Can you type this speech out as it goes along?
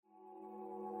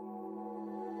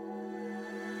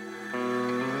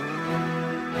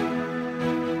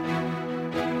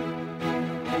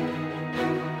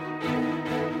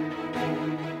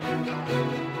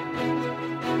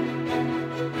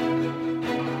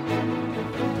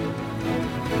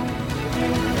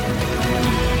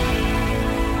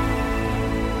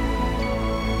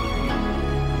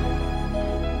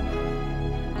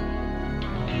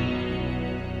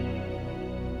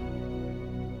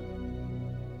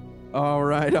All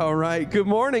right, all right. Good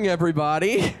morning,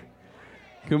 everybody.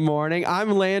 Good morning.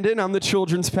 I'm Landon. I'm the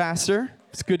children's pastor.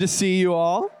 It's good to see you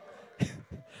all.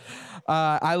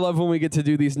 I love when we get to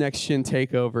do these next gen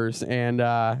takeovers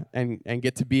and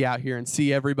get to be out here and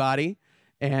see everybody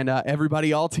and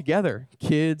everybody all together,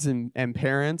 kids and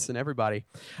parents and everybody.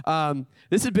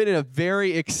 This has been a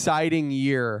very exciting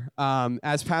year.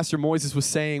 As Pastor Moises was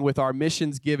saying with our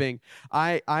missions giving,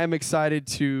 I am excited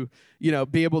to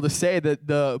be able to say that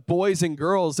the boys and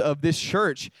girls of this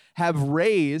church have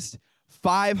raised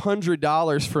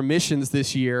 $500 for missions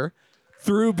this year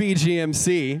through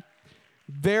BGMC.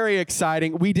 Very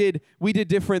exciting. We did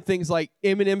different things like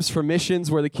M&Ms for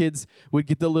missions, where the kids would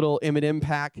get the little M&M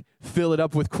pack, fill it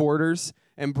up with quarters,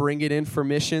 and bring it in for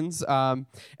missions.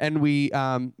 And we've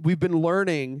been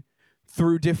learning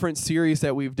through different series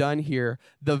that we've done here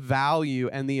the value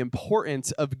and the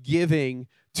importance of giving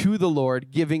to the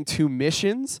Lord, giving to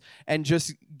missions, and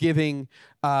just giving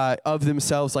of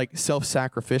themselves, like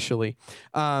self-sacrificially.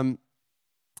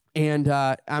 And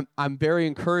I'm very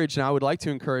encouraged, and I would like to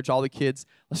encourage all the kids.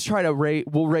 Let's try to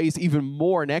we'll raise even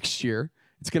more next year.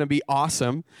 It's going to be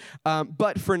awesome.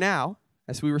 But for now,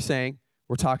 as we were saying,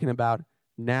 we're talking about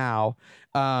now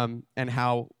and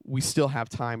how we still have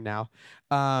time now.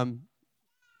 I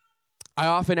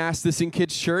often ask this in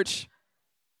kids' church.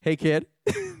 Hey, kid.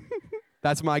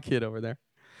 That's my kid over there.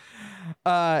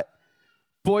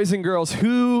 Boys and girls,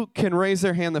 who can raise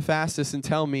their hand the fastest and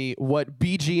tell me what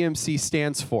BGMC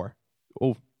stands for?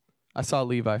 Oh, I saw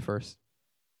Levi first.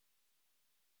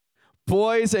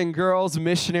 Boys and Girls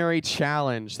Missionary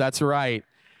Challenge. That's right.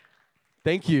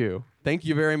 Thank you. Thank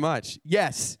you very much.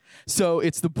 Yes. So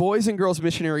it's the Boys and Girls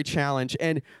Missionary Challenge.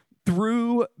 And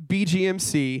through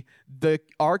BGMC,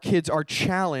 our kids are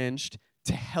challenged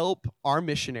to help our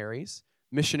missionaries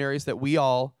that we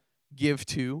all give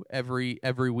to every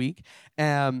week,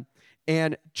 and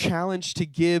challenged to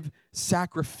give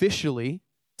sacrificially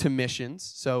to missions.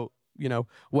 So,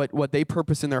 what they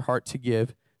purpose in their heart to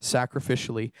give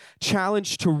sacrificially.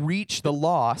 Challenged to reach the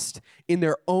lost in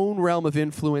their own realm of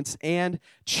influence, and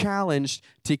challenged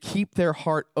to keep their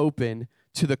heart open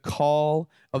to the call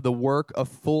of the work of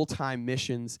full-time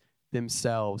missions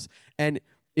themselves. And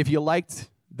if you liked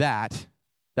that,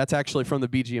 that's actually from the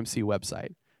BGMC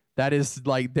website. That is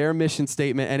like their mission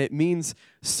statement, and it means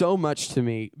so much to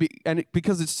me,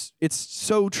 because it's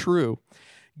so true.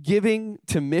 Giving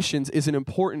to missions is an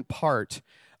important part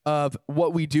of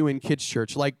what we do in kids'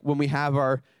 church. Like when we have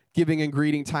our giving and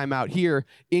greeting time out here,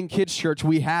 in kids' church,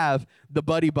 we have the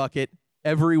buddy bucket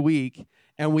every week,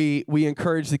 and we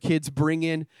encourage the kids bring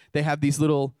in, they have these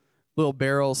little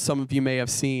barrels some of you may have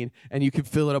seen, and you can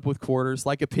fill it up with quarters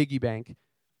like a piggy bank.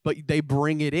 But they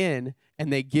bring it in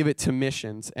and they give it to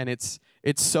missions, and it's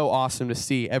so awesome to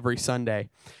see every Sunday.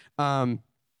 I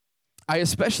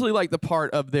especially like the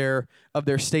part of their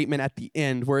statement at the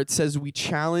end where it says we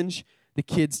challenge the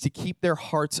kids to keep their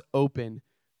hearts open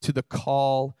to the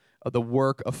call of the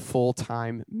work of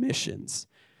full-time missions,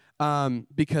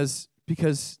 because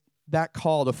that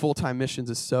call to full-time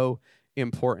missions is so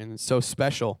important and so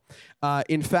special.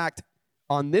 In fact,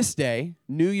 on this day,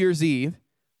 New Year's Eve,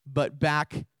 but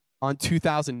back on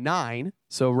 2009,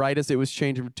 so right as it was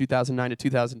changing from 2009 to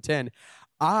 2010,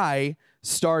 I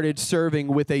started serving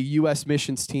with a U.S.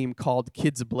 missions team called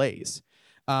Kids Ablaze.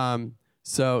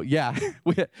 So yeah,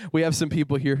 we have some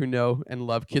people here who know and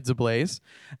love Kids Ablaze.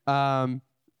 And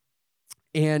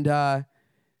it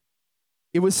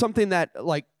was something that,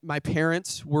 like, my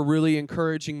parents were really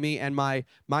encouraging me, and my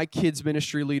kids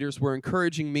ministry leaders were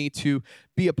encouraging me to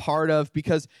be a part of,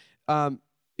 because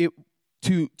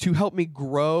to help me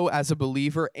grow as a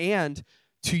believer and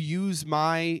to use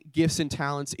my gifts and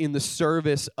talents in the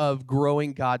service of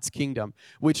growing God's kingdom,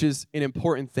 which is an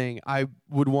important thing I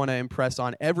would want to impress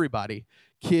on everybody,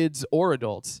 kids or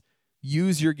adults.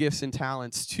 Use your gifts and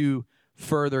talents to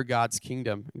further God's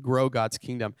kingdom, grow God's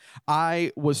kingdom.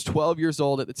 I was 12 years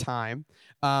old at the time,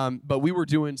 but we were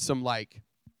doing some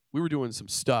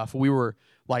stuff. We were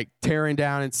like tearing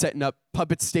down and setting up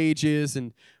puppet stages,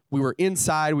 and we were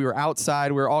inside, we were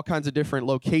outside, we were all kinds of different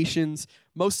locations,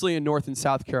 mostly in North and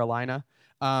South Carolina.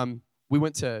 I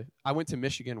went to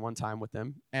Michigan one time with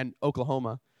them, and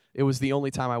Oklahoma. It was the only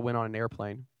time I went on an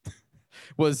airplane.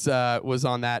 was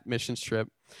on that missions trip.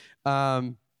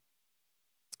 And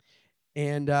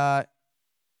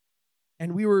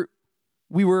we were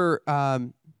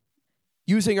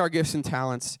using our gifts and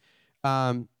talents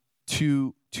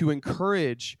to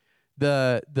encourage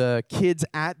the kids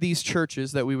at these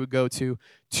churches that we would go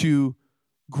to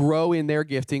grow in their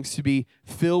giftings, to be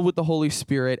filled with the Holy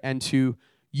Spirit, and to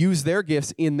use their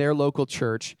gifts in their local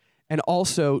church and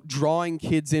also drawing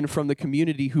kids in from the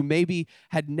community who maybe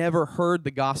had never heard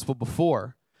the gospel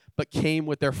before, but came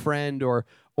with their friend or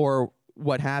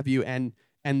what have you, and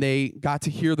they got to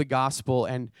hear the gospel,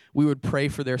 and we would pray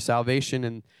for their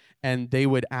salvation, and they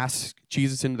would ask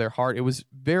Jesus into their heart. It was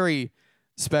very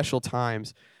special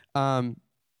times. And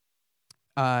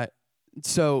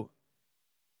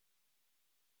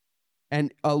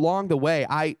along the way,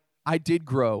 I did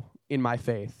grow in my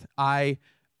faith. I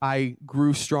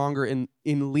grew stronger in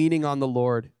leaning on the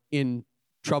Lord in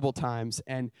troubled times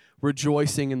and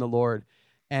rejoicing in the Lord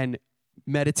and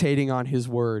meditating on his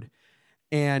word.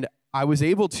 And I was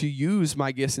able to use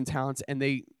my gifts and talents, and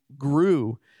they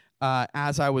grew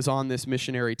as I was on this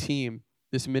missionary team,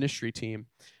 this ministry team.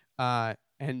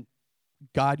 And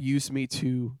God used me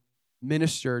to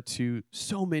minister to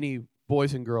so many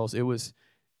boys and girls. It was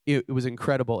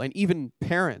incredible. And even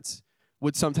parents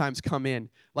would sometimes come in.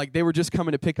 Like they were just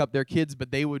coming to pick up their kids,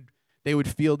 but they would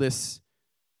feel this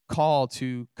call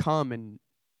to come and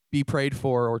be prayed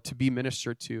for or to be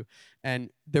ministered to. And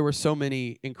there were so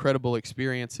many incredible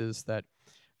experiences that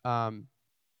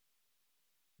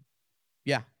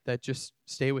that just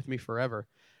stay with me forever.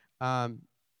 And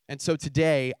so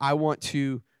today I want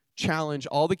to challenge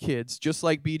all the kids, just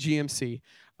like BGMC,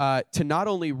 to not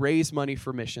only raise money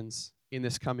for missions in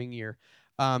this coming year,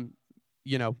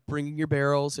 bringing your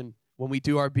barrels, and when we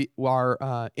do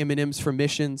our M&Ms for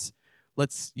missions,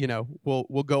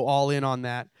 we'll go all in on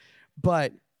that.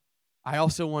 But I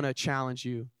also want to challenge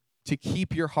you to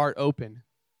keep your heart open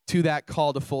to that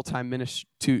call to full-time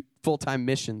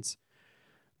missions.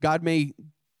 God may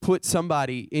put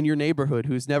somebody in your neighborhood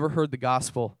who's never heard the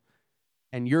gospel,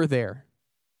 and you're there.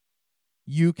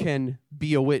 You can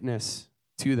be a witness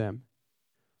to them.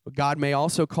 But God may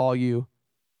also call you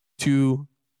to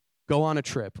go on a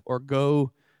trip or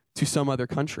go to some other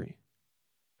country.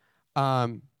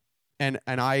 And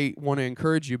I want to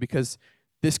encourage you, because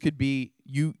this could be,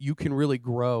 you can really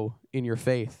grow in your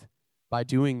faith by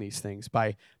doing these things,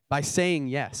 by saying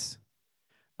yes.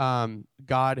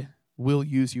 God will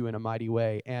use you in a mighty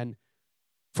way. And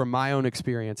from my own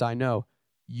experience, I know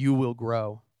you will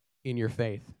grow in your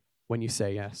faith when you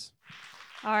say yes.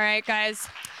 All right, guys.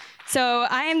 So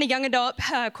I am the young adult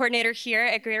coordinator here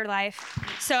at Greater Life.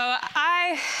 So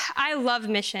I love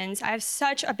missions. I have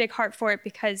such a big heart for it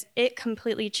because it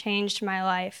completely changed my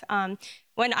life.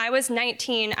 When I was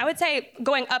 19, I would say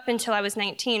going up until I was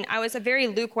 19, I was a very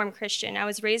lukewarm Christian. I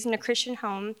was raised in a Christian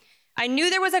home. I knew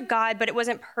there was a God, but it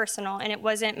wasn't personal, and it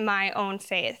wasn't my own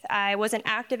faith. I wasn't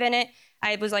active in it.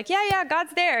 I was like, yeah,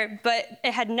 God's there, but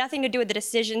it had nothing to do with the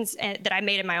decisions that I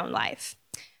made in my own life.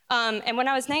 And when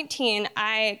I was 19,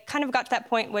 I kind of got to that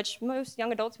point, which most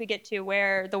young adults we get to,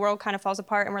 where the world kind of falls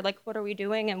apart and we're like, what are we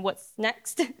doing and what's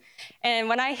next? And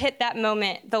when I hit that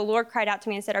moment, the Lord cried out to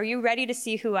me and said, are you ready to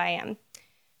see who I am?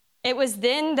 It was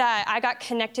then that I got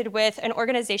connected with an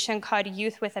organization called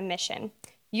Youth with a Mission.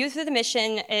 Youth with a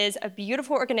Mission is a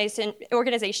beautiful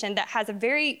organization that has a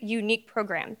very unique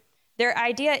program. Their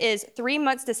idea is 3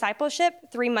 months discipleship,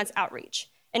 3 months outreach,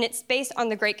 and it's based on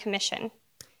the Great Commission.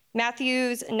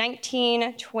 Matthews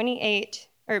 28,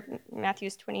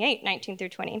 19 through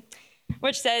 20,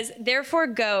 which says, therefore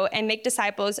go and make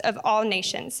disciples of all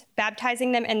nations,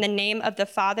 baptizing them in the name of the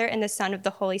Father and the Son of the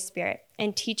Holy Spirit,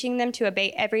 and teaching them to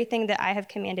obey everything that I have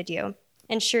commanded you.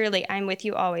 And surely I am with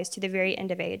you always to the very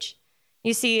end of age.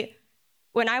 You see,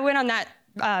 when I went on that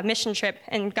mission trip,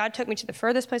 and God took me to the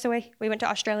furthest place away, we went to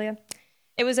Australia,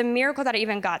 it was a miracle that I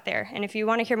even got there. And if you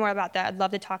want to hear more about that, I'd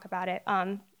love to talk about it.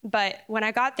 But when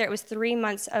I got there, it was 3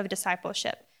 months of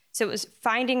discipleship. So it was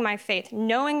finding my faith,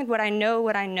 knowing what I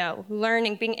know,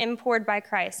 learning, being impoured by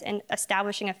Christ, and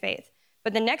establishing a faith.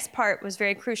 But the next part was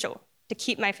very crucial to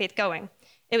keep my faith going.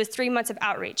 It was 3 months of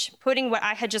outreach, putting what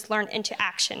I had just learned into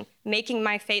action, making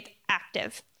my faith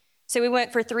active. So we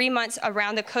went for 3 months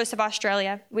around the coast of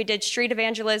Australia. We did street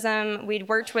evangelism. We'd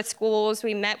worked with schools.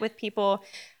 We met with people.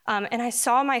 And I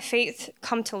saw my faith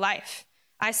come to life.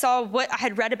 I saw what I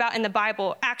had read about in the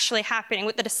Bible actually happening.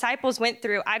 What the disciples went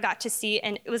through, I got to see,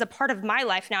 and it was a part of my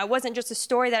life now. It wasn't just a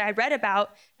story that I read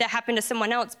about that happened to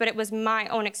someone else, but it was my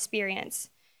own experience.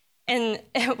 And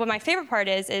what my favorite part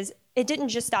is it didn't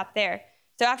just stop there.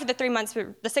 So after the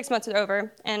 6 months were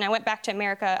over, and I went back to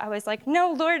America, I was like,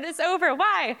 no, Lord, it's over.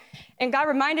 Why? And God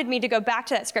reminded me to go back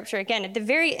to that scripture again. At the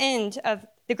very end of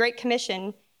the Great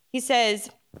Commission, he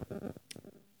says,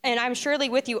 and I'm surely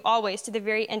with you always to the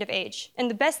very end of age.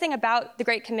 And the best thing about the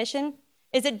Great Commission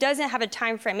is it doesn't have a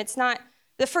time frame. It's not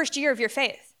the first year of your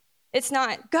faith. It's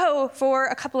not go for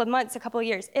a couple of months, a couple of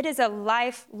years. It is a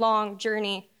lifelong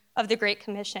journey of the Great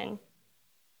Commission.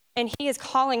 And he is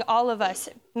calling all of us.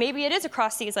 Maybe it is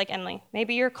across seas like Emily.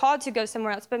 Maybe you're called to go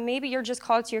somewhere else, but maybe you're just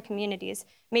called to your communities.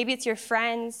 Maybe it's your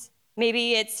friends.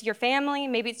 Maybe it's your family.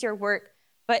 Maybe it's your work.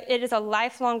 But it is a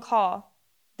lifelong call.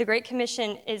 The Great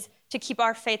Commission is to keep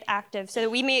our faith active so that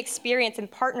we may experience and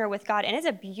partner with God. And it's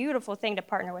a beautiful thing to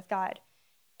partner with God.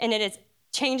 And it has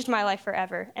changed my life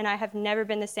forever. And I have never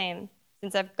been the same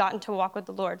since I've gotten to walk with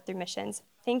the Lord through missions.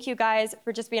 Thank you guys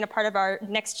for just being a part of our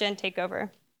next gen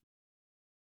takeover.